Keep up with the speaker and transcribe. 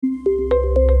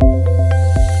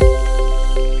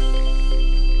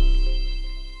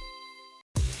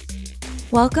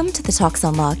Welcome to the Talks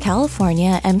on Law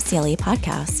California MCLE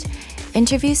podcast.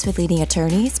 Interviews with leading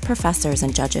attorneys, professors,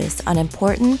 and judges on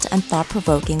important and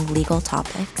thought-provoking legal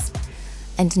topics.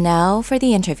 And now for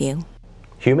the interview.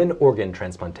 Human organ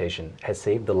transplantation has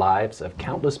saved the lives of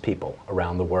countless people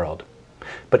around the world.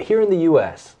 But here in the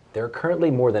U.S., there are currently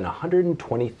more than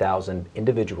 120,000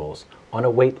 individuals on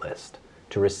a wait list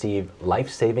to receive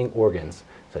life-saving organs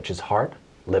such as heart,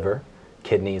 liver,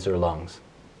 kidneys, or lungs.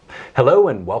 Hello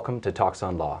and welcome to Talks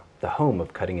on Law, the home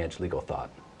of cutting-edge legal thought.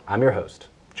 I'm your host,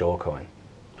 Joel Cohen.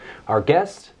 Our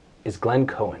guest is Glenn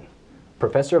Cohen,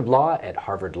 professor of law at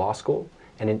Harvard Law School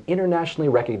and an internationally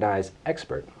recognized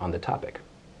expert on the topic.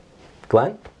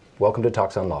 Glenn, welcome to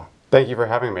Talks on Law. Thank you for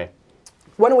having me.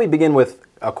 Why don't we begin with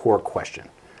a core question?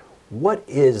 What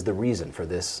is the reason for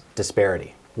this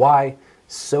disparity? Why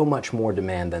so much more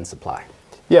demand than supply?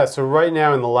 Yeah, so right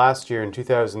now in the last year, in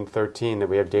 2013, that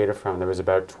we have data from, there was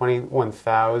about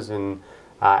 21,000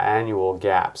 annual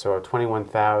gap, so a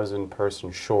 21,000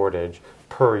 person shortage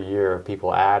per year of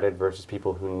people added versus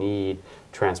people who need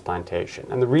transplantation.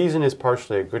 And the reason is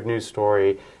partially a good news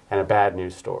story and a bad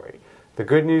news story. The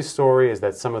good news story is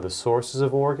that some of the sources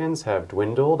of organs have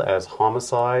dwindled as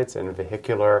homicides and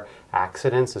vehicular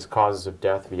accidents as causes of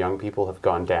death of young people have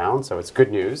gone down. So it's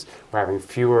good news. We're having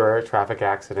fewer traffic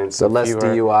accidents. So less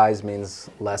DUIs means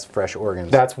less fresh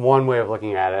organs. That's one way of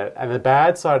looking at it. And the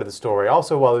bad side of the story,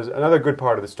 also, well, there's another good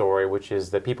part of the story, which is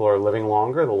that people are living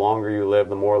longer. The longer you live,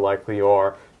 the more likely you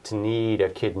are to need a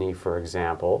kidney, for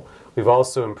example. We've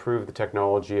also improved the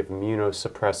technology of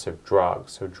immunosuppressive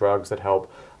drugs, so drugs that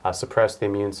help suppress the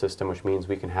immune system, which means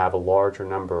we can have a larger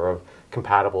number of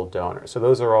compatible donors. So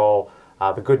those are all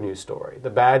the good news story.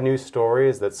 The bad news story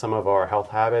is that some of our health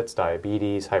habits,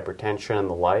 diabetes, hypertension, and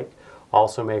the like,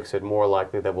 also makes it more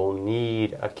likely that we'll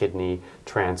need a kidney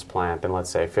transplant than, let's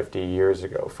say, 50 years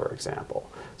ago, for example.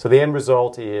 So the end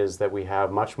result is that we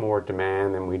have much more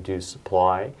demand than we do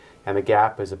supply, and the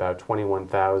gap is about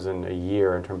 21,000 a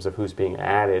year in terms of who's being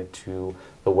added to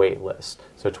the wait list.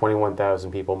 So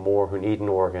 21,000 people more who need an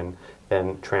organ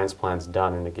than transplants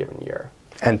done in a given year.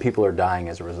 And people are dying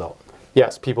as a result.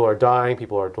 Yes, people are dying,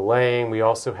 people are delaying. We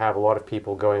also have a lot of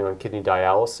people going on kidney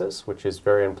dialysis, which is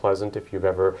very unpleasant if you've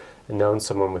ever known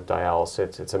someone with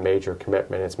dialysis. It's a major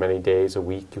commitment. It's many days a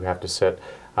week you have to sit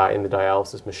in the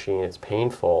dialysis machine. It's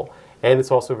painful, and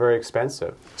it's also very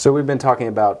expensive. So we've been talking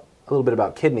about a little bit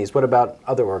about kidneys. What about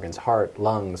other organs, heart,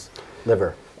 lungs,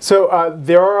 liver? So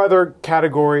there are other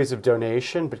categories of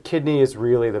donation, but kidney is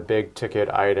really the big ticket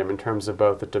item in terms of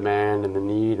both the demand and the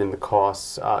need and the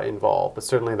costs involved. But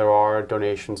certainly there are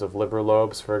donations of liver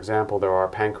lobes, for example. There are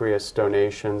pancreas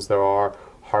donations. There are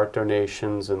heart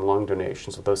donations and lung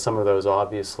donations. Although some of those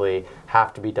obviously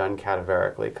have to be done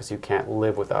cadaverically because you can't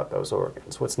live without those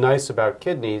organs. What's nice about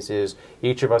kidneys is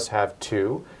each of us have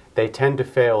two. They tend to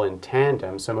fail in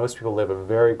tandem, so most people live a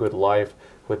very good life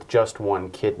with just one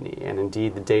kidney. And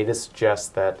indeed, the data suggests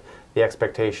that the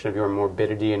expectation of your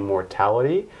morbidity and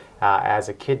mortality as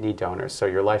a kidney donor, so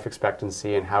your life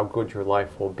expectancy and how good your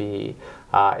life will be,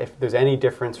 if there's any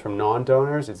difference from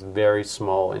non-donors, it's very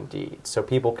small indeed. So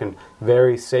people can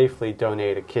very safely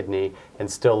donate a kidney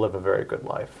and still live a very good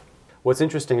life. What's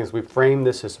interesting is we frame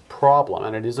this as a problem,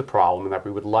 and it is a problem, and that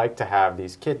we would like to have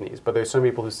these kidneys. But there's some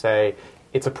people who say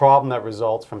it's a problem that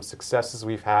results from successes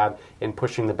we've had in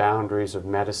pushing the boundaries of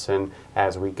medicine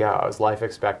as we go. As life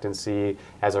expectancy,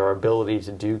 as our ability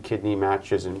to do kidney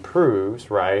matches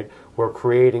improves, right, we're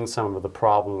creating some of the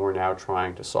problem we're now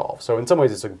trying to solve. So in some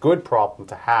ways, it's a good problem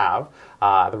to have.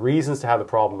 The reasons to have the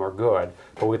problem are good,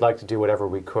 but we'd like to do whatever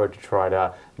we could to try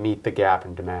to meet the gap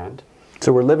in demand.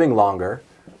 So we're living longer,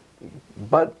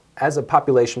 but as a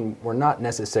population, we're not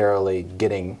necessarily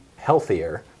getting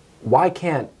healthier. Why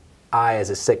can't I, as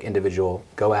a sick individual,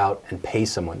 go out and pay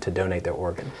someone to donate their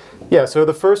organ? Yeah, so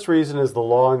the first reason is the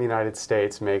law in the United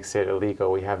States makes it illegal.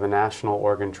 We have the National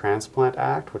Organ Transplant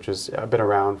Act, which has been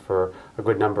around for a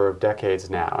good number of decades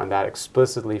now, and that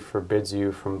explicitly forbids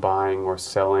you from buying or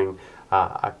selling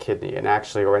a kidney, and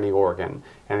actually, or any organ.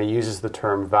 And it uses the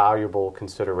term valuable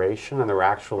consideration, and there are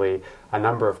actually a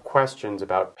number of questions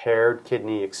about paired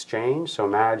kidney exchange. So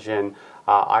imagine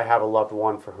I have a loved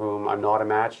one for whom I'm not a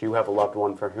match, you have a loved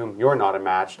one for whom you're not a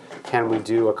match. Can we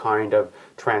do a kind of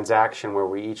transaction where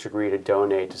we each agree to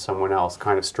donate to someone else,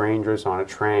 kind of strangers on a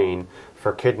train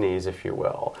for kidneys, if you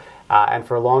will? And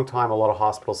for a long time, a lot of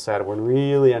hospitals said, we're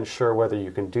really unsure whether you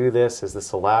can do this. Is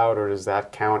this allowed, or does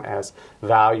that count as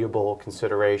valuable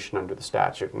consideration under the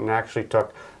statute? And it actually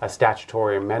took a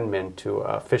statutory amendment to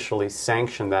officially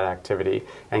sanction that activity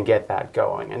and get that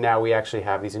going. And now we actually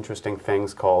have these interesting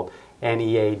things called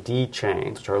NEAD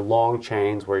chains, which are long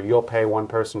chains where you'll pay one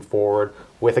person forward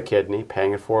with a kidney,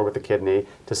 paying it forward with a kidney,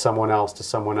 to someone else, to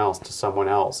someone else, to someone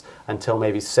else, until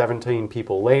maybe 17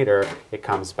 people later, it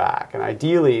comes back. And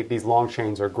ideally, these long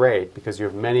chains are great because you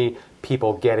have many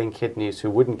people getting kidneys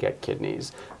who wouldn't get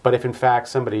kidneys. But if in fact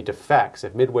somebody defects,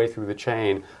 if midway through the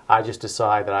chain, I just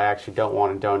decide that I actually don't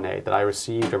want to donate, that I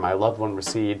received or my loved one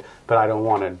received, but I don't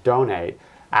want to donate,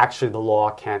 actually the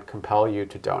law can't compel you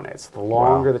to donate. So the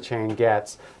longer the chain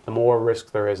gets, the more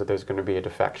risk there is that there's going to be a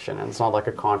defection. And it's not like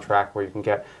a contract where you can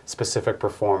get specific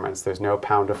performance. There's no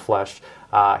pound of flesh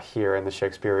here in the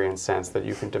Shakespearean sense that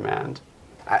you can demand.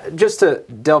 Just to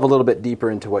delve a little bit deeper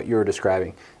into what you're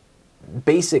describing,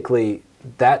 basically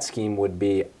that scheme would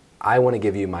be, I want to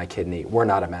give you my kidney, we're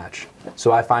not a match.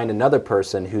 So I find another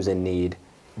person who's in need,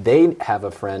 they have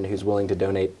a friend who's willing to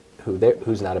donate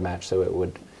who's not a match, so it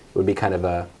would be kind of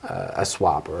a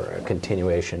swap or a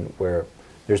continuation where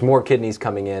there's more kidneys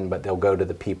coming in, but they'll go to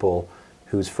the people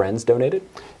whose friends donated?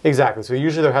 Exactly. So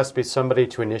usually there has to be somebody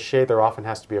to initiate. There often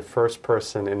has to be a first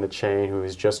person in the chain who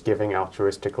is just giving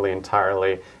altruistically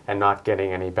entirely and not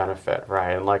getting any benefit,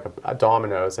 right? And like a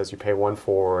dominoes, as you pay one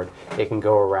forward, it can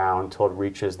go around until it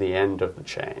reaches the end of the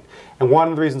chain. And one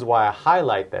of the reasons why I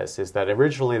highlight this is that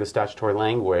originally the statutory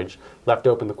language left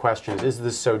open the question, is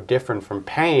this so different from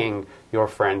paying your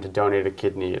friend to donate a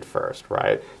kidney at first,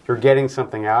 right? You're getting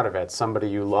something out of it. Somebody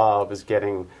you love is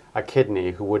getting a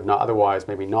kidney who would not otherwise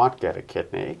maybe not get a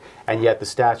kidney, and yet the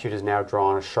statute has now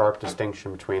drawn a sharp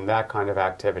distinction between that kind of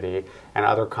activity and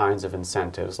other kinds of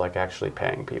incentives like actually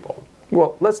paying people.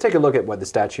 Well, let's take a look at what the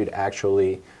statute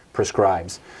actually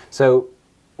prescribes. So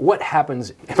what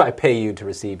happens if I pay you to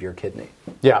receive your kidney?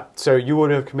 Yeah, so you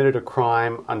would have committed a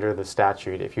crime under the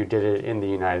statute if you did it in the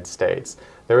United States.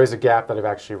 There is a gap that I've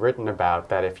actually written about,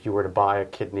 that if you were to buy a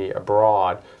kidney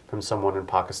abroad from someone in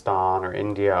Pakistan or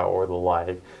India or the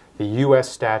like, the U.S.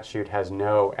 statute has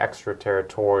no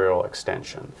extraterritorial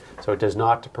extension. So it does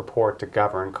not purport to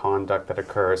govern conduct that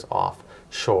occurs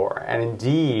offshore. And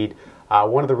indeed,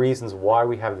 one of the reasons why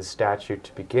we have this statute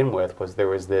to begin with was there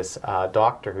was this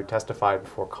doctor who testified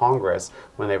before Congress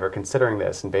when they were considering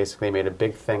this and basically made a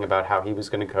big thing about how he was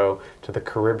going to go to the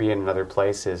Caribbean and other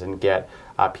places and get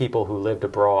people who lived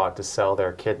abroad to sell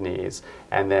their kidneys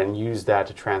and then use that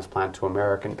to transplant to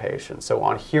American patients. So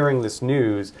on hearing this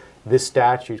news, this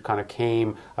statute kind of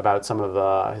came about some of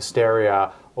the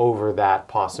hysteria over that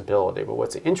possibility. But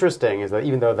what's interesting is that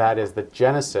even though that is the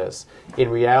genesis, in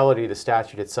reality the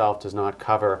statute itself does not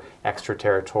cover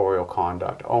extraterritorial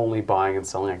conduct, only buying and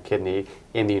selling a kidney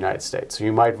in the United States. So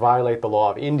you might violate the law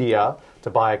of India to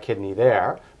buy a kidney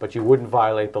there, but you wouldn't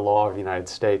violate the law of the United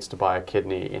States to buy a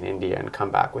kidney in India and come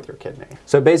back with your kidney.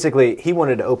 So basically, he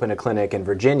wanted to open a clinic in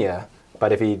Virginia,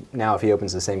 but if he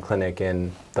opens the same clinic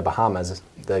in the Bahamas,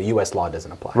 the U.S. law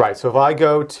doesn't apply. Right. So if I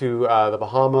go to the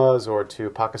Bahamas or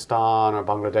to Pakistan or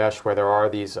Bangladesh, where there are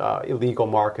these illegal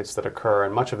markets that occur,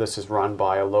 and much of this is run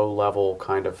by a low-level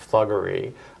kind of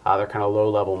thuggery, they're kind of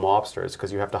low-level mobsters,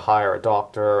 because you have to hire a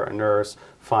doctor, a nurse,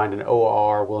 find an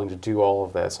OR willing to do all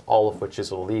of this, all of which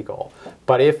is illegal.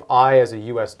 But if I, as a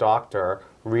U.S. doctor,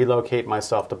 relocate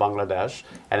myself to Bangladesh,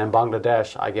 and in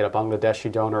Bangladesh I get a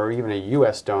Bangladeshi donor or even a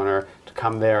U.S. donor to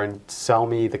come there and sell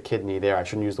me the kidney there. I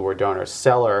shouldn't use the word donor,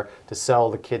 seller to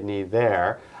sell the kidney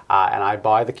there, and I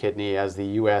buy the kidney as the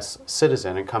U.S.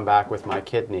 citizen and come back with my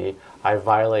kidney, I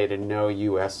violated no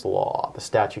U.S. law. The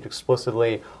statute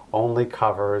explicitly only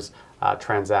covers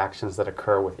transactions that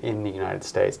occur within the United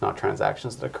States, not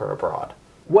transactions that occur abroad.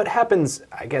 What happens,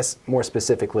 I guess more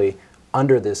specifically,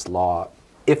 under this law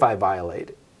if I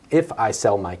violate, if I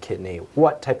sell my kidney?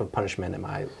 What type of punishment am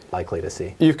I likely to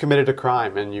see? You've committed a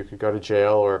crime and you could go to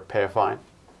jail or pay a fine.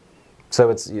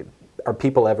 So are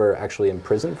people ever actually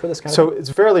imprisoned for this kind of So thing?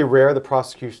 it's fairly rare the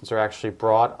prosecutions are actually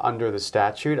brought under the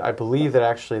statute. I believe that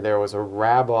actually there was a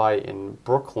rabbi in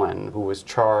Brooklyn who was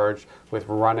charged with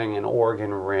running an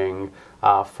organ ring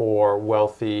for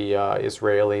wealthy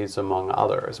Israelis, among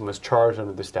others, and was charged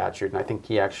under the statute, and I think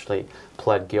he actually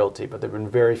pled guilty. But there have been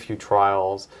very few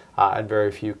trials and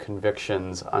very few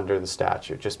convictions under the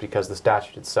statute, just because the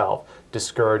statute itself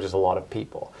discourages a lot of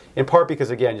people. In part because,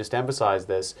 again, just to emphasize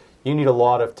this, you need a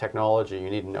lot of technology. You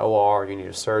need an OR, you need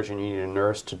a surgeon, you need a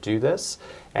nurse to do this.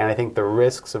 And I think the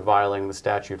risks of violating the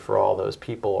statute for all those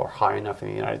people are high enough in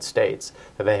the United States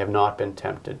that they have not been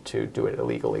tempted to do it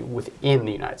illegally within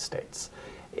the United States.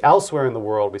 Elsewhere in the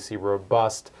world, we see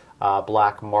robust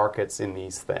black markets in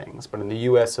these things. But in the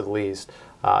U.S. at least,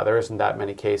 there isn't that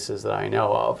many cases that I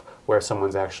know of where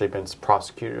someone's actually been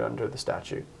prosecuted under the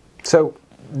statute. So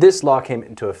this law came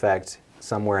into effect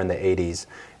somewhere in the 80s,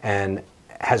 and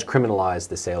has criminalized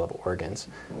the sale of organs.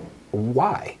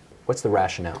 Why? What's the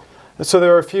rationale? So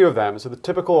there are a few of them. So the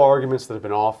typical arguments that have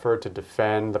been offered to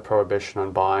defend the prohibition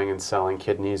on buying and selling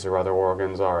kidneys or other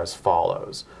organs are as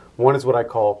follows. One is what I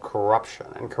call corruption,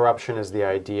 and corruption is the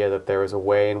idea that there is a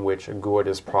way in which a good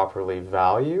is properly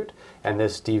valued, and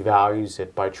this devalues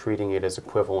it by treating it as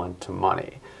equivalent to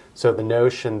money. So the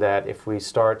notion that if we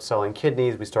start selling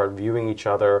kidneys, we start viewing each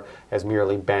other as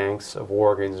merely banks of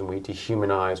organs and we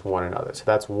dehumanize one another. So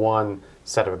that's one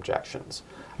set of objections.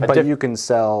 But you can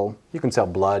sell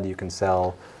blood, you can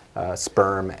sell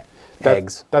sperm,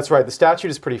 eggs. That's right. The statute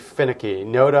is pretty finicky.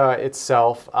 NOTA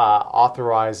itself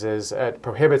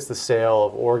prohibits the sale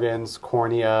of organs,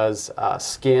 corneas,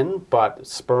 skin, but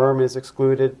sperm is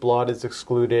excluded, blood is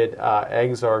excluded,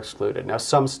 eggs are excluded. Now,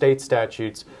 some state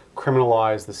statutes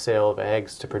criminalize the sale of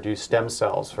eggs to produce stem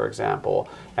cells, for example,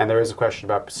 and there is a question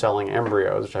about selling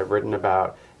embryos, which I've written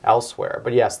about elsewhere.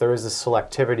 But yes, there is a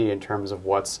selectivity in terms of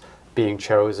what's being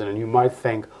chosen, and you might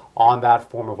think on that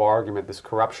form of argument, this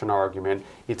corruption argument,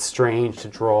 it's strange to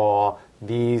draw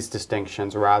these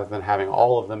distinctions rather than having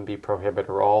all of them be prohibited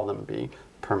or all of them be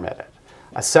permitted.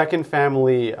 A second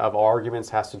family of arguments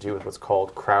has to do with what's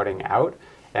called crowding out.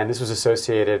 And this was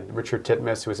associated, Richard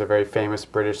Titmuss, who was a very famous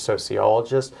British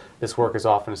sociologist, this work is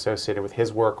often associated with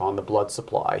his work on the blood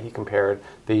supply. He compared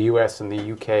the US and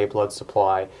the UK blood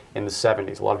supply in the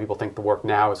 70s. A lot of people think the work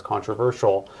now is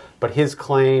controversial, but his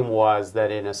claim was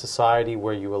that in a society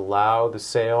where you allow the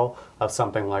sale of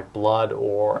something like blood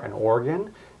or an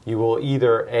organ, you will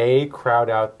either A, crowd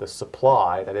out the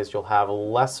supply, that is, you'll have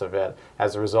less of it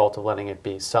as a result of letting it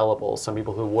be sellable. Some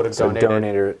people who would have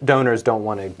donated... Donors don't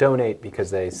want to donate because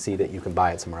they see that you can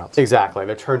buy it somewhere else. Exactly.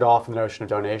 They're turned off from the notion of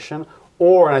donation.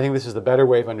 Or, and I think this is the better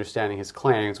way of understanding his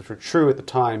claims, which were true at the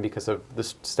time because of the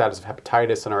status of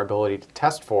hepatitis and our ability to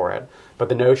test for it, but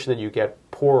the notion that you get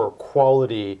poorer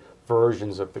quality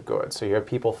versions of the goods. So you have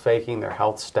people faking their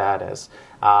health status,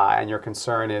 and your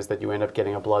concern is that you end up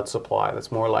getting a blood supply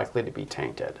that's more likely to be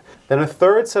tainted. Then a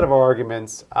third set of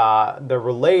arguments, they're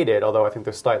related, although I think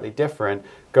they're slightly different,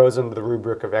 goes under the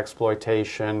rubric of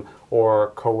exploitation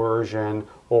or coercion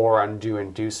or undue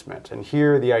inducement. And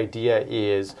here the idea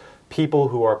is people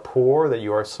who are poor, that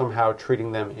you are somehow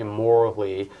treating them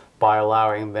immorally by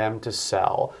allowing them to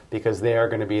sell because they are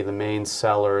going to be the main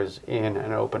sellers in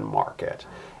an open market.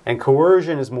 And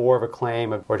coercion is more of a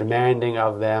claim of, or demanding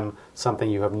of them something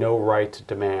you have no right to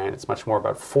demand. It's much more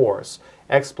about force.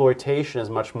 Exploitation is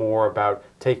much more about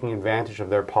taking advantage of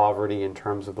their poverty in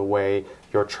terms of the way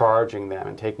you're charging them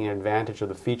and taking advantage of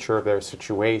the feature of their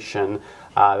situation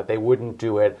that they wouldn't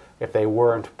do it if they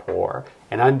weren't poor.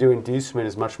 And undue inducement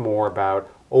is much more about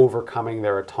overcoming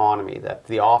their autonomy, that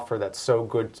the offer that's so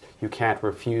good you can't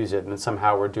refuse it, and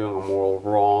somehow we're doing a moral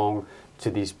wrong to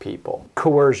these people.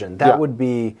 Coercion, that would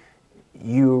be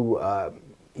you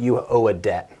owe a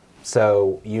debt,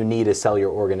 so you need to sell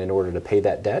your organ in order to pay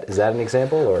that debt. Is that an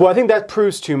example? Or? Well, I think that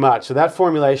proves too much. So that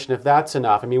formulation, if that's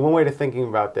enough, I mean, one way to thinking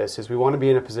about this is we want to be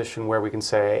in a position where we can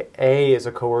say A is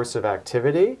a coercive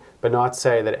activity, but not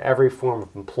say that every form of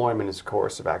employment is a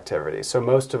coercive activity. So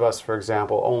most of us, for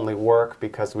example, only work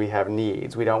because we have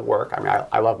needs. We don't work. I mean,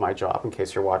 I love my job, in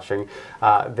case you're watching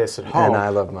this at home. And I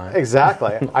love mine.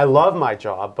 Exactly. I love my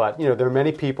job, but there are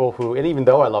many people who, and even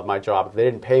though I love my job, if they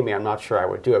didn't pay me, I'm not sure I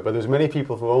would do it. But there's many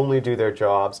people who only do their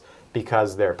jobs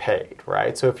because they're paid,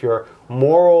 right? So if your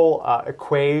moral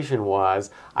equation was,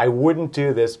 I wouldn't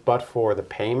do this but for the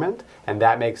payment, and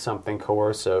that makes something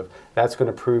coercive, that's going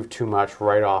to prove too much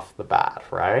right off the bat,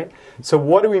 right? So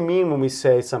what do we mean when we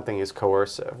say something is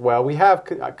coercive? Well, we have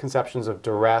conceptions of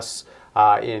duress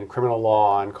in criminal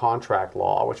law and contract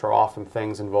law, which are often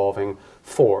things involving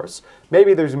force.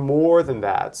 Maybe there's more than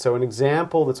that. So an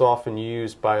example that's often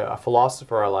used by a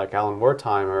philosopher like Alan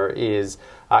Wertheimer is,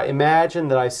 imagine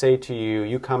that I say to you,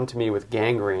 you come to me with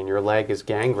gangrene, your leg is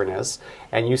gangrenous,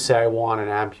 and you say, I want an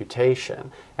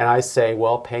amputation. And I say,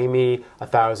 well, pay me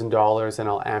 $1,000 and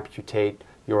I'll amputate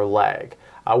your leg.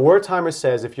 Wertheimer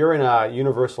says if you're in a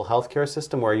universal healthcare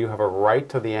system where you have a right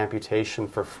to the amputation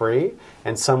for free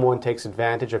and someone takes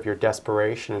advantage of your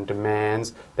desperation and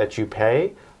demands that you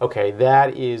pay, okay,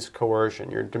 that is coercion.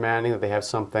 You're demanding that they have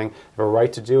something, they have a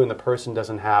right to do, and the person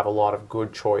doesn't have a lot of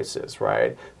good choices,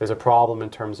 right? There's a problem in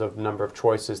terms of the number of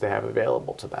choices they have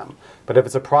available to them. But if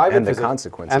it's a private and the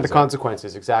consequences. And the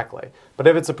consequences, exactly. But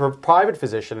if it's a private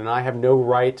physician and I have no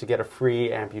right to get a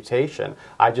free amputation,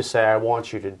 I just say, I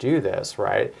want you to do this,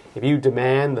 right? If you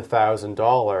demand the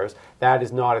 $1,000, that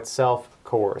is not itself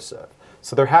coercive.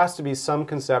 So there has to be some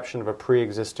conception of a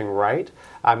pre-existing right.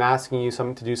 I'm asking you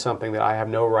to do something that I have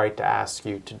no right to ask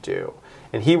you to do.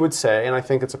 And he would say, and I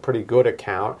think it's a pretty good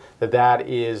account, that that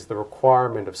is the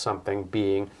requirement of something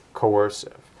being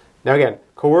coercive. Now again,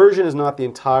 coercion is not the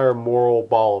entire moral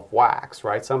ball of wax,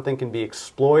 right? Something can be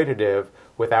exploitative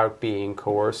without being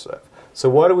coercive. So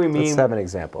what do we mean? Let's have an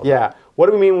example. Yeah. What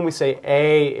do we mean when we say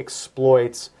A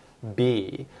exploits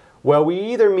B? Well, we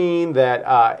either mean that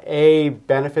A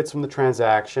benefits from the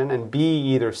transaction and B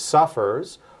either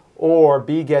suffers, or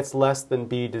B gets less than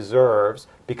B deserves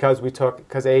because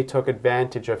A took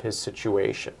advantage of his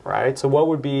situation, right? So what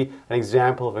would be an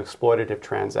example of an exploitative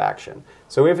transaction?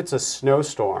 So if it's a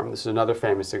snowstorm, this is another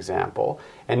famous example,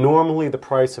 and normally the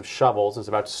price of shovels, it's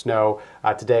about to snow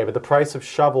today, but the price of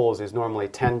shovels is normally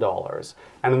 $10.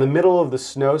 And in the middle of the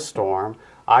snowstorm,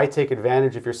 I take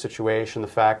advantage of your situation, the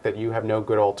fact that you have no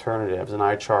good alternatives, and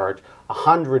I charge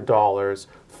 $100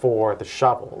 for the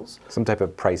shovels. Some type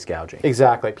of price gouging.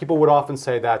 Exactly. People would often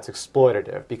say that's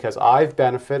exploitative because I've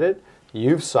benefited,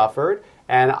 you've suffered,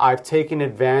 and I've taken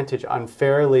advantage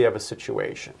unfairly of a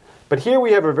situation. But here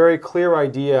we have a very clear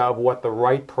idea of what the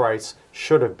right price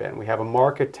should have been. We have a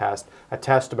market test, a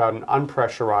test about an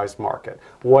unpressurized market.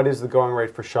 What is the going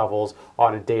rate for shovels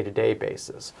on a day-to-day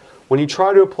basis? When you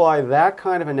try to apply that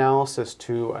kind of analysis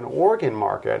to an organ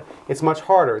market, it's much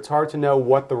harder. It's hard to know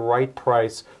what the right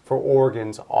price for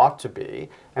organs ought to be.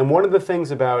 And one of the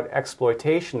things about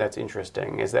exploitation that's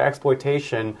interesting is that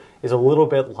exploitation is a little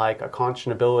bit like a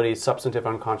conscionability, substantive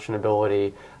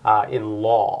unconscionability in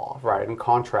law, right, in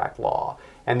contract law.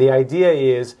 And the idea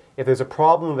is, if there's a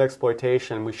problem of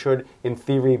exploitation, we should, in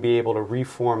theory, be able to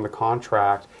reform the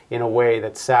contract in a way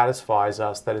that satisfies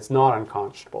us that it's not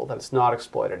unconscionable, that it's not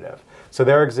exploitative. So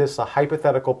there exists a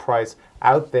hypothetical price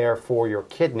out there for your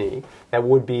kidney that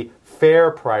would be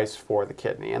fair price for the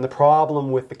kidney. And the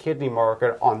problem with the kidney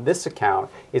market on this account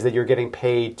is that you're getting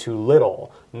paid too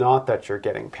little, not that you're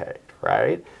getting paid,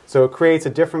 right? So it creates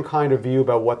a different kind of view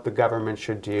about what the government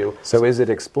should do. So is it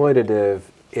exploitative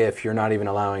if you're not even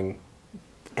allowing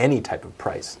any type of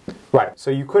price? Right. So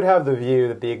you could have the view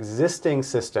that the existing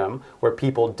system where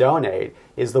people donate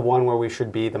is the one where we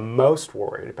should be the most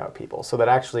worried about people. So that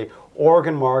actually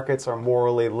organ markets are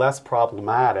morally less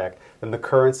problematic than the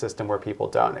current system where people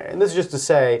donate. And this is just to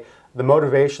say the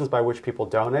motivations by which people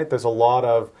donate, there's a lot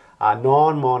of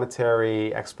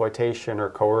non-monetary exploitation or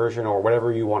coercion or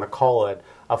whatever you want to call it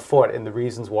afoot in the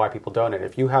reasons why people donate.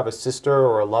 If you have a sister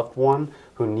or a loved one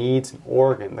who needs an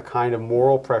organ, the kind of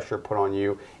moral pressure put on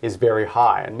you is very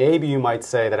high. And maybe you might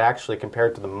say that actually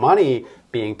compared to the money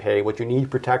being paid, what you need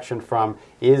protection from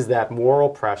is that moral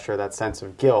pressure, that sense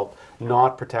of guilt,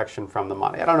 not protection from the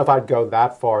money. I don't know if I'd go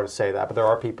that far to say that, but there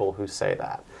are people who say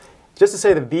that. Just to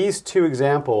say that these two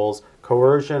examples,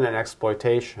 coercion and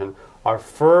exploitation, are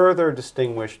further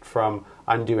distinguished from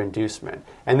undue inducement.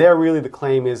 And there really the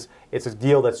claim is it's a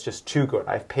deal that's just too good.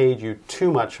 I've paid you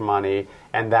too much money,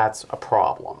 and that's a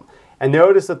problem. And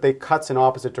notice that they cuts in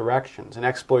opposite directions. In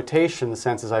exploitation, the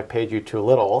sense is I've paid you too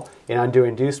little. In undue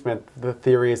inducement, the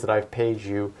theory is that I've paid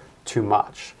you too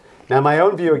much. Now, my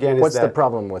own view, again, is What's that... the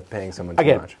problem with paying someone too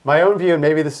Again, much? my own view, and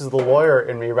maybe this is the lawyer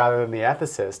in me rather than the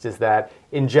ethicist, is that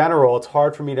in general, it's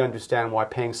hard for me to understand why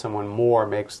paying someone more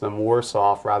makes them worse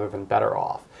off rather than better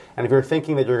off. And if you're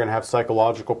thinking that you're going to have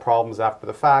psychological problems after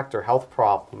the fact or health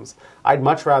problems, I'd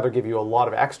much rather give you a lot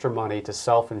of extra money to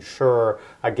self-insure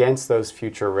against those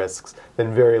future risks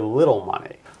than very little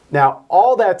money. Now,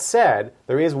 all that said,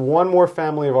 there is one more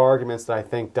family of arguments that I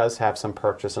think does have some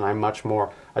purchase and I'm much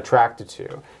more attracted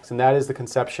to, and that is the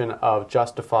conception of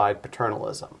justified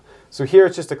paternalism. So here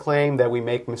it's just a claim that we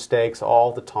make mistakes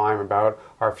all the time about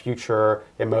our future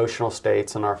emotional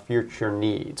states and our future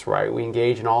needs, right? We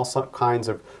engage in all kinds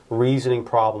of reasoning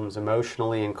problems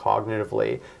emotionally and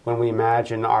cognitively when we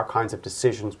imagine our kinds of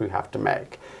decisions we have to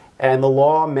make. And the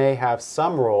law may have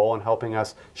some role in helping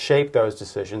us shape those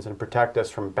decisions and protect us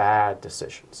from bad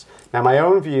decisions. Now, my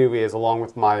own view is, along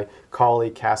with my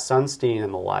colleague Cass Sunstein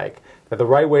and the like, that the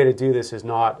right way to do this is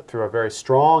not through a very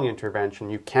strong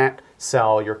intervention. You can't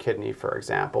sell your kidney, for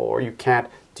example, or you can't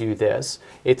do this.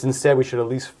 It's instead we should at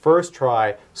least first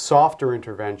try softer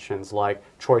interventions like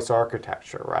choice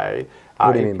architecture, right?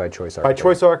 What do you mean by choice architecture? By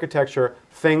choice architecture,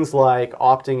 things like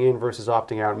opting in versus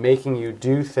opting out, making you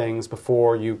do things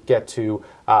before you get to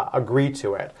agree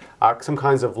to it. Some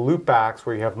kinds of loopbacks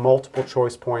where you have multiple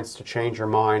choice points to change your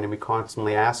mind and we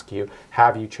constantly ask you,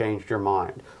 have you changed your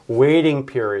mind? Waiting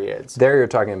periods. There you're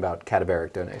talking about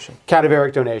cadaveric donation.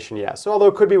 Cadaveric donation, yes. Although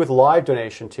it could be with live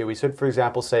donation too. We should, for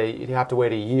example, say you have to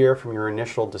wait a year from your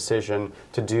initial decision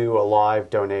to do a live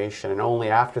donation, and only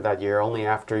after that year, only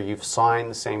after you've signed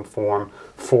the same form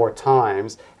 4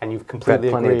 times and you've completely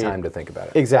You've had plenty agreed. of time to think about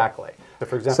it. Exactly. So,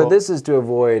 for example, so this is to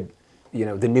avoid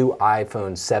the new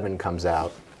iPhone 7 comes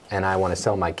out and I want to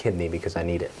sell my kidney because I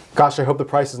need it? Gosh, I hope the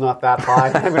price is not that high.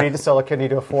 I'm going to need to sell a kidney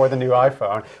to afford the new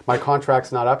iPhone. My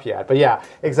contract's not up yet. But yeah,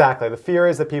 exactly. The fear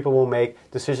is that people will make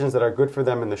decisions that are good for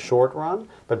them in the short run,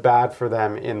 but bad for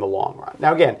them in the long run.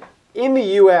 Now again, in the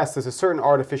US, there's a certain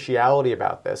artificiality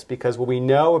about this, because what we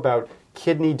know about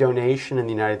kidney donation in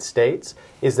the United States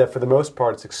is that for the most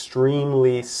part it's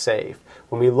extremely safe.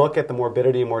 When we look at the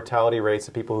morbidity and mortality rates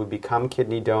of people who become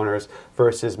kidney donors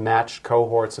versus matched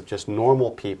cohorts of just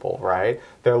normal people, right,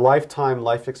 their lifetime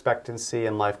life expectancy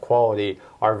and life quality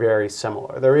are very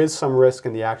similar. There is some risk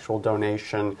in the actual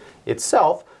donation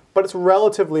itself, but it's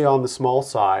relatively on the small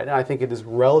side, and I think it is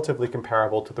relatively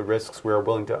comparable to the risks we're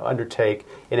willing to undertake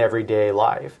in everyday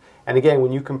life. And again,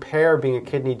 when you compare being a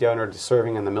kidney donor to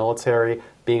serving in the military,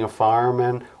 being a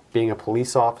fireman, being a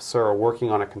police officer, or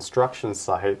working on a construction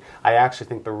site, I actually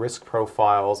think the risk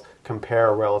profiles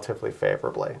compare relatively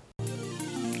favorably.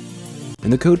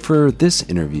 And the code for this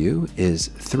interview is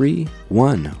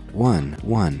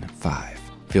 31115.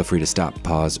 Feel free to stop,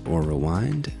 pause, or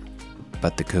rewind,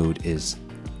 but the code is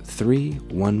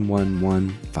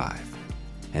 31115.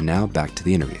 And now back to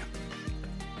the interview.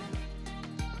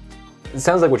 It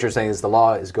sounds like what you're saying is the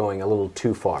law is going a little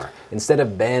too far. Instead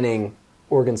of banning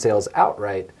organ sales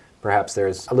outright, perhaps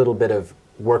there's a little bit of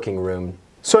working room.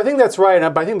 So I think that's right,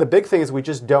 but I think the big thing is we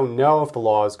just don't know if the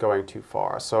law is going too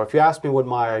far. So if you ask me what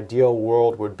my ideal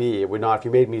world would be, it would not, if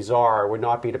you made me czar, it would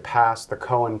not be to pass the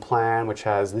Cohen plan, which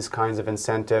has these kinds of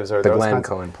incentives, or the Glenn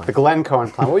Cohen plan. The Glenn Cohen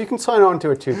plan. Well, you can sign on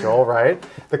to it too, Joel, right?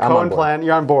 The Cohen plan,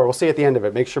 you're on board. We'll see at the end of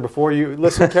it. Make sure before you,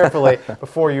 listen carefully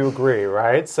before you agree,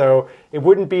 right? So it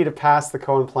wouldn't be to pass the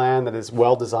Cohen plan that is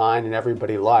well designed and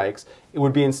everybody likes. It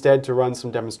would be instead to run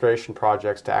some demonstration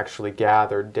projects to actually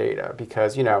gather data.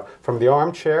 Because, from the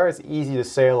armchair, it's easy to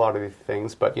say a lot of these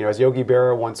things, but, as Yogi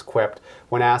Berra once quipped,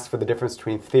 when asked for the difference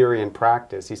between theory and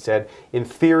practice, he said, in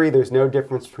theory, there's no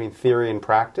difference between theory and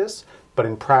practice, but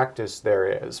in practice there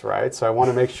is, right? So I want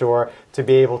to make sure to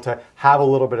be able to have a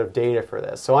little bit of data for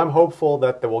this. So I'm hopeful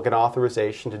that we'll get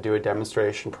authorization to do a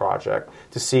demonstration project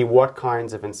to see what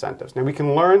kinds of incentives. Now we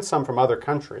can learn some from other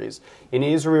countries. In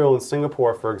Israel and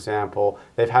Singapore, for example,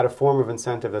 they've had a form of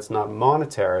incentive that's not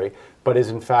monetary, but is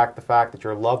in fact the fact that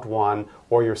your loved one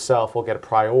or yourself will get a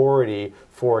priority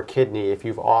for a kidney if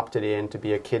you've opted in to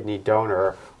be a kidney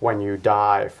donor when you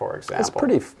die, for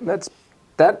example.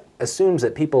 That assumes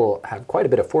that people have quite a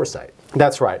bit of foresight.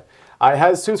 That's right.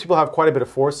 It assumes people have quite a bit of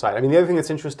foresight. I mean, the other thing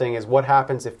that's interesting is what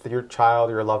happens if your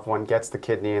child or your loved one gets the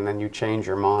kidney and then you change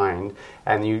your mind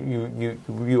and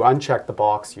you uncheck the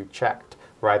box you checked,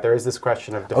 right? There is this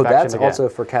question of defection. Oh, that's again. Also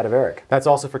for cadaveric. That's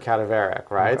also for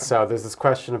cadaveric, right? Okay. So there's this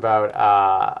question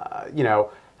about,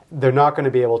 they're not going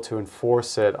to be able to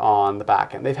enforce it on the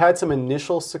back end. They've had some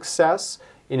initial success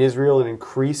in Israel in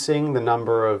increasing the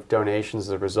number of donations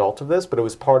as a result of this, but it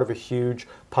was part of a huge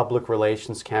public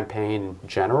relations campaign in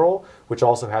general, which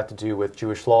also had to do with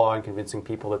Jewish law and convincing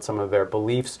people that some of their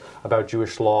beliefs about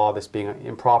Jewish law, this being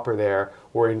improper there,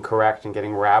 were incorrect, and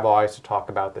getting rabbis to talk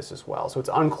about this as well. So it's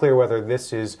unclear whether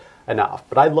this is enough.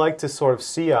 But I'd like to sort of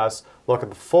see us look at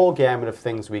the full gamut of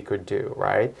things we could do,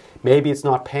 right? Maybe it's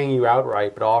not paying you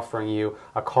outright, but offering you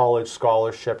a college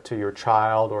scholarship to your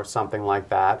child or something like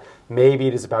that. Maybe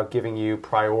it is about giving you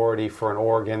priority for an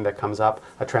organ that comes up,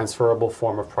 a transferable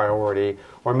form of priority,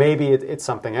 or maybe it's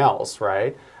something else,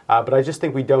 right? But I just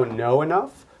think we don't know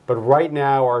enough. But right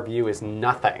now our view is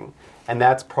nothing. And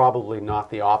that's probably not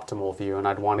the optimal view, and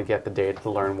I'd want to get the data to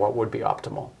learn what would be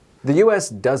optimal. The U.S.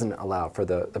 doesn't allow for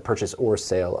the purchase or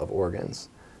sale of organs.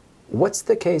 What's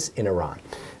the case in Iran?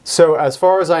 So as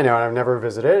far as I know, and I've never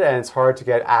visited, and it's hard to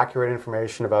get accurate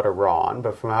information about Iran,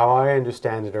 but from how I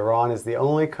understand it, Iran is the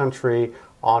only country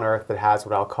on earth that has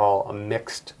what I'll call a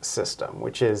mixed system,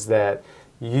 which is that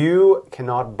you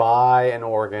cannot buy an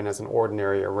organ as an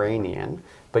ordinary Iranian,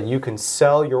 but you can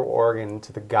sell your organ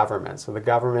to the government. So the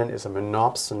government is a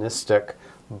monopsonistic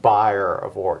buyer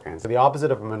of organs. The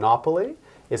opposite of a monopoly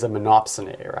is a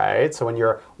monopsony, right? So when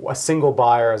you're a single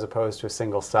buyer as opposed to a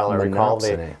single seller, we call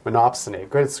the monopsony.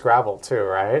 Good at Scrabble too,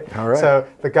 right? All right. So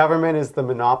the government is the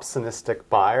monopsonistic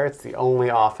buyer. It's the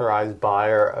only authorized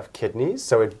buyer of kidneys.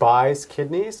 So it buys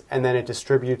kidneys and then it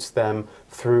distributes them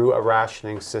through a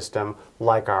rationing system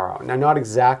like our own. Now, not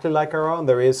exactly like our own.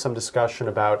 There is some discussion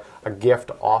about a gift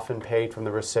often paid from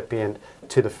the recipient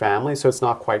to the family, so it's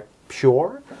not quite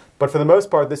pure. But for the most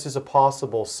part, this is a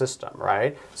possible system,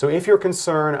 right? So if you're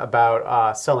concerned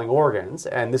about selling organs,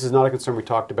 and this is not a concern we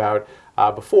talked about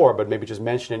before, but maybe just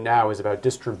mention it now, is about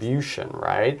distribution,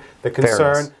 right? The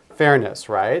concern, fairness,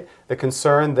 right? The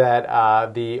concern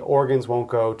that the organs won't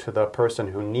go to the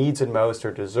person who needs it most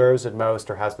or deserves it most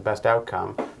or has the best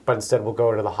outcome, but instead will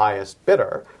go to the highest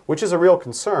bidder, which is a real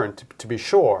concern, to be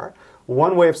sure.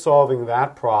 One way of solving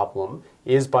that problem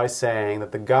is by saying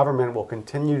that the government will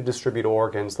continue to distribute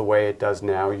organs the way it does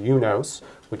now. UNOS,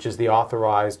 which is the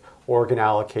authorized organ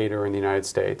allocator in the United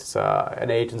States,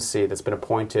 an agency that's been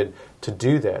appointed to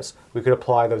do this. We could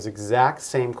apply those exact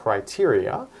same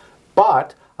criteria,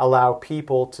 but allow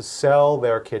people to sell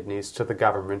their kidneys to the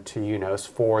government, to UNOS,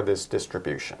 for this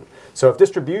distribution. So if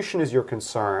distribution is your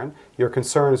concern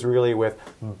is really with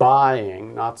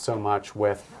buying, not so much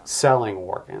with selling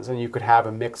organs. And you could have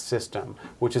a mixed system,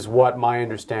 which is what my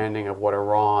understanding of what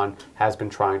Iran has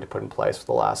been trying to put in place for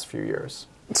the last few years.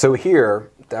 So here,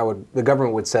 the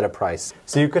government would set a price.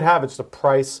 So you could have just a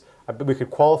price. We could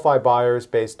qualify buyers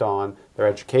based on their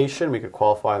education. We could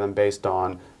qualify them based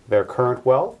on their current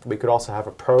wealth. We could also have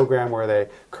a program where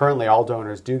currently all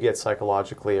donors do get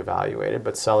psychologically evaluated,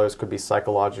 but sellers could be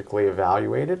psychologically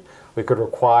evaluated. We could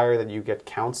require that you get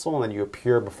counsel and that you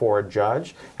appear before a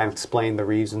judge and explain the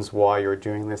reasons why you're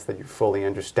doing this, that you fully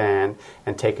understand,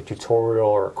 and take a tutorial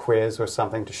or a quiz or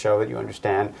something to show that you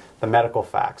understand the medical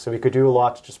facts. So we could do a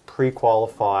lot to just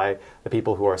pre-qualify the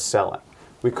people who are selling.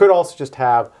 We could also just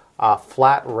have a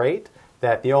flat rate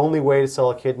that the only way to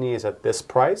sell a kidney is at this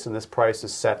price, and this price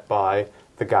is set by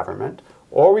the government.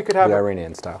 Or we could have the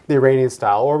Iranian style. The Iranian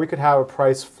style. Or we could have a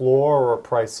price floor or a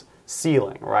price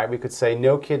ceiling, right? We could say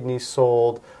no kidneys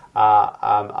sold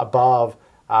above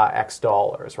X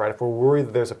dollars, right? If we're worried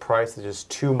that there's a price that is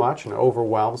too much and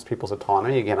overwhelms people's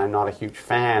autonomy, again, I'm not a huge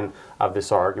fan of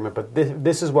this argument, but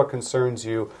this is what concerns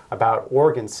you about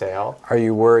organ sale. Are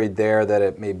you worried there that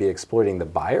it may be exploiting the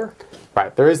buyer?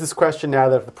 Right. There is this question now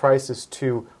that if the price is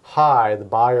too high, the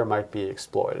buyer might be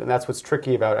exploited. And that's what's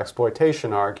tricky about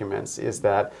exploitation arguments, is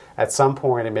that at some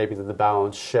point it may be that the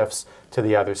balance shifts to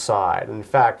the other side. And in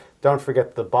fact, don't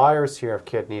forget the buyers here of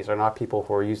kidneys are not people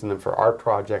who are using them for art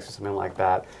projects or something like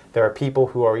that. There are people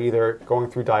who are either going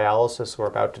through dialysis or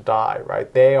about to die, right?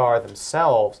 They are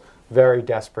themselves very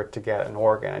desperate to get an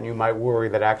organ. And you might worry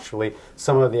that actually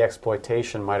some of the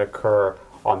exploitation might occur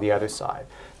on the other side.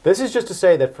 This is just to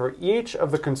say that for each of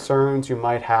the concerns you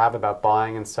might have about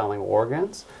buying and selling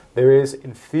organs, there is,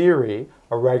 in theory,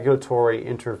 a regulatory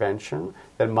intervention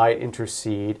that might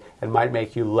intercede and might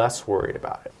make you less worried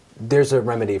about it. There's a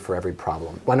remedy for every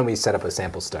problem. Why don't we set up a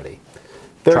sample study?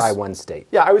 Try one state.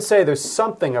 Yeah, I would say there's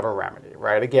something of a remedy,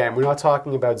 right? Again, we're not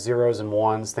talking about zeros and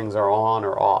ones, things are on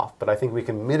or off, but I think we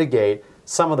can mitigate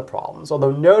some of the problems.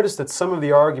 Although notice that some of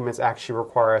the arguments actually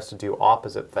require us to do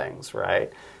opposite things,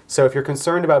 right? So if you're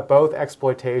concerned about both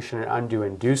exploitation and undue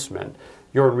inducement,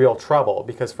 you're in real trouble,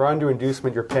 because for undue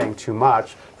inducement you're paying too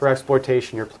much, for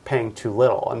exploitation you're paying too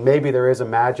little. And maybe there is a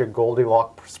magic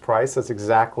Goldilocks price that's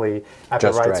exactly at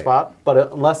Just the right right spot,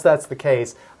 but unless that's the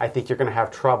case, I think you're going to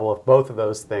have trouble if both of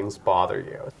those things bother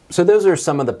you. So those are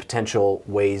some of the potential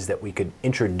ways that we could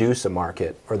introduce a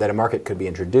market, or that a market could be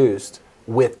introduced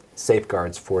with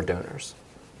safeguards for donors.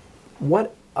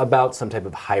 What about some type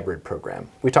of hybrid program?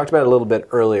 We talked about it a little bit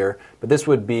earlier, but this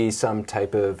would be some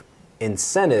type of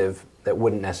incentive that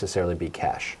wouldn't necessarily be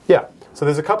cash. Yeah, so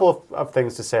there's a couple of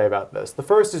things to say about this. The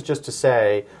first is just to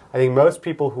say, I think most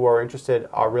people who are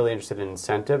really interested in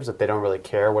incentives, that they don't really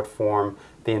care what form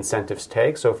the incentives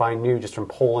take. So if I knew just from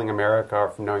polling America or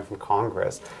from knowing from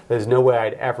Congress, there's no way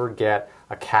I'd ever get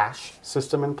a cash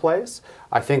system in place.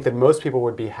 I think that most people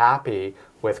would be happy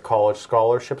with college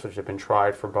scholarships, which have been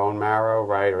tried for bone marrow,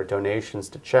 right, or donations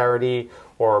to charity,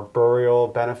 or burial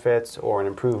benefits, or an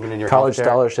improvement in your college healthcare.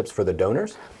 Scholarships for the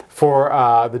donors? For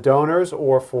the donors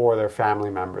or for their family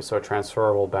members, so a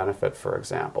transferable benefit, for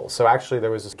example. So actually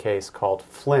there was this case called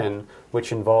Flynn,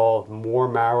 which involved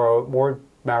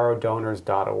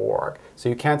moremarrowdonors.org. So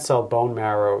you can't sell bone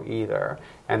marrow either.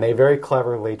 And they very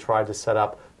cleverly tried to set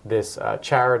up this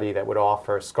charity that would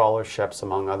offer scholarships,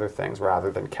 among other things,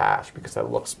 rather than cash, because that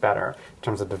looks better in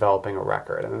terms of developing a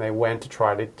record. And then they went to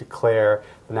try to declare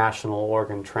the National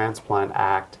Organ Transplant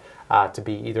Act to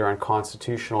be either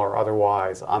unconstitutional or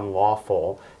otherwise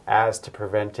unlawful as to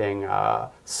preventing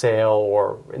sale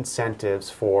or incentives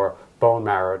for bone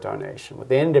marrow donation. What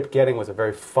they ended up getting was a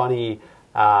very funny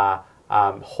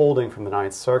holding from the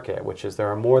Ninth Circuit, which is there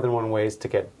are more than one ways to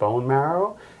get bone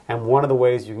marrow, and one of the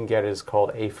ways you can get it is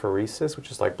called apheresis, which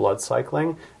is like blood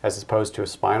cycling, as opposed to a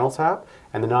spinal tap.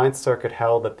 And the Ninth Circuit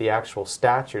held that the actual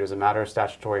statute, as a matter of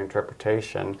statutory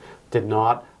interpretation, did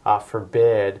not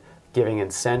forbid giving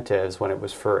incentives when it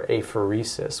was for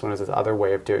apheresis, when it was this other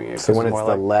way of doing it. So when it's the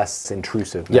like, less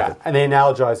intrusive method. Yeah, and they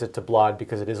analogize it to blood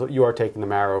because you are taking the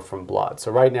marrow from blood.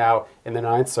 So right now, in the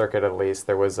Ninth Circuit at least,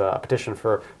 there was a petition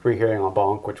for rehearing en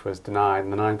banc, which was denied. In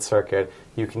the Ninth Circuit,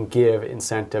 you can give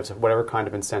incentives, whatever kind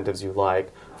of incentives you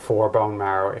like, for bone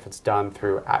marrow if it's done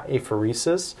through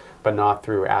apheresis, but not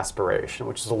through aspiration,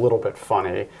 which is a little bit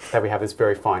funny that we have this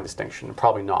very fine distinction, and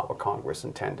probably not what Congress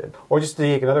intended. Or just to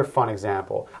take another fun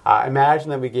example, imagine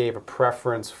that we gave a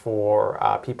preference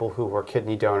for people who were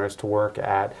kidney donors to work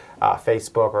at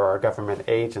Facebook or a government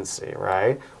agency,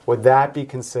 right? Would that be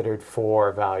considered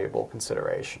for valuable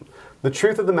consideration? The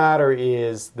truth of the matter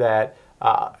is that,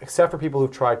 except for people who've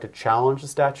tried to challenge the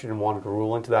statute and wanted a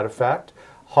ruling to that effect,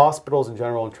 hospitals in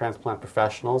general and transplant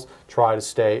professionals try to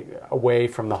stay away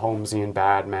from the Holmesian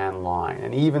bad man line.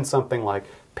 And even something like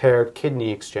paired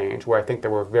kidney exchange, where I think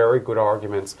there were very good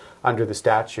arguments under the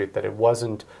statute that it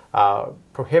wasn't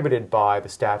prohibited by the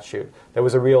statute. There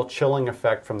was a real chilling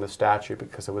effect from the statute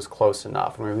because it was close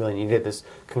enough, and we really needed this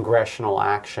congressional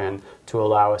action to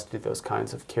allow us to do those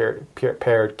kinds of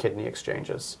paired kidney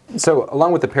exchanges. So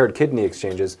along with the paired kidney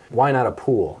exchanges, why not a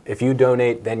pool? If you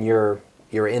donate, then you're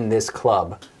in this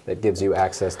club that gives you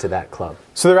access to that club.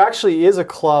 So there actually is a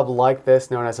club like this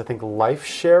known as, I think, Life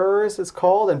Sharers it's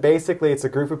called, and basically it's a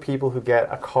group of people who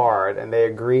get a card and they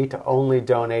agree to only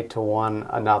donate to one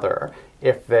another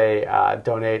if they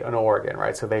donate an organ,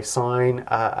 right? So they sign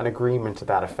an agreement to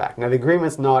that effect. Now the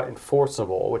agreement's not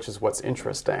enforceable, which is what's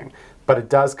interesting, but it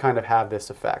does kind of have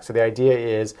this effect. So the idea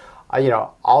is,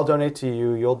 I'll donate to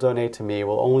you, you'll donate to me,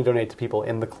 we'll only donate to people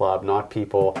in the club, not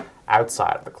people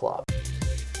outside of the club.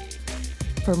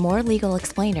 For more legal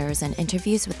explainers and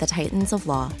interviews with the titans of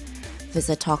law,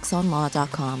 visit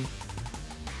talksonlaw.com.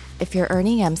 If you're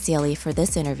earning MCLE for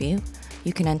this interview,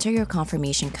 you can enter your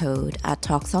confirmation code at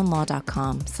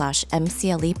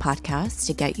talksonlaw.com/MCLE podcast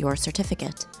to get your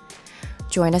certificate.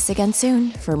 Join us again soon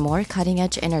for more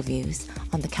cutting-edge interviews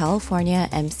on the California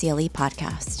MCLE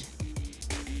podcast.